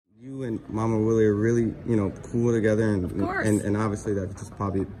Momma Woodley are really, you know, cool together, and of course. And obviously that's just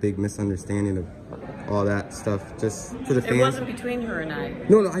probably a big misunderstanding of all that stuff just for the fans. It wasn't between her and I.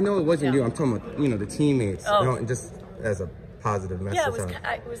 No, I know it wasn't you. I'm talking about, you know, the teammates. Oh. You know, and just as a positive message.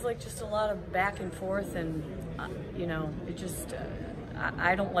 Yeah, it was like just a lot of back and forth, and you know, it just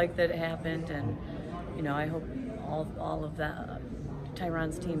I don't like that it happened, and you know, I hope all of that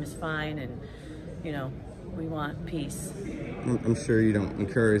Tyron's team is fine, and you know, we want peace. I'm sure you don't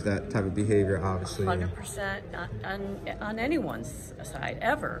encourage that type of behavior, obviously. 100% on anyone's side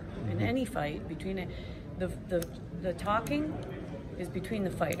ever in any fight. Between the talking is between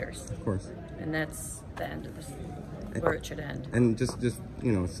the fighters, of course, and that's the end of this. Where it should end. And just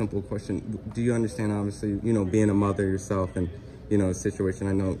you know, simple question: do you understand, obviously, you know, being a mother yourself, and you know, situation?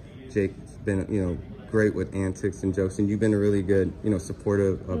 I know Jake's been, you know, great with antics and jokes, and you've been a really good, you know,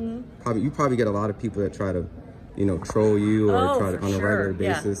 supportive of. You probably get a lot of people that try to, you know, troll you or try to on a regular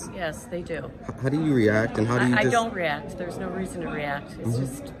basis. Yeah. Yes, they do. How do you react, and how do you? I don't react. There's no reason to react. It's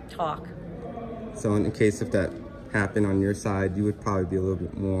just talk. So in case if that happened on your side, you would probably be a little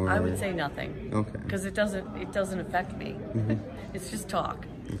bit more. I would say nothing. Okay. Because it doesn't affect me. It's just talk.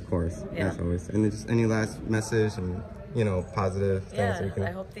 Of course, as always. And just any last message and, you know, positive things. Yeah, that you can...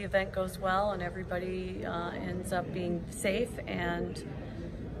 I hope the event goes well and everybody ends up being safe and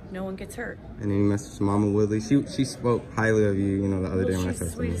no one gets hurt. And any message to Momma Woodley? She spoke highly of you, you know, the other day when I said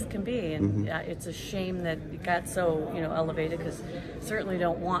she's sweet as can be, and it's a shame that it got so, you know, elevated, because certainly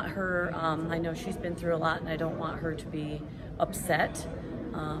don't want her. I know she's been through a lot, and I don't want her to be upset.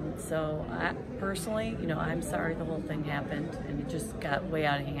 So I personally, you know, I'm sorry the whole thing happened, and it just got way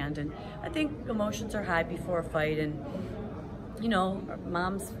out of hand. And I think emotions are high before a fight, and you know,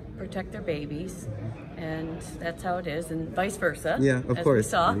 moms protect their babies, and that's how it is, and vice versa. Yeah, of course. We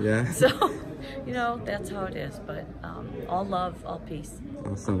saw. Yeah. So, you know, that's how it is. But all love, all peace.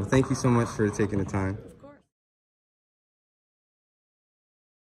 Awesome. Well, thank you so much for taking the time.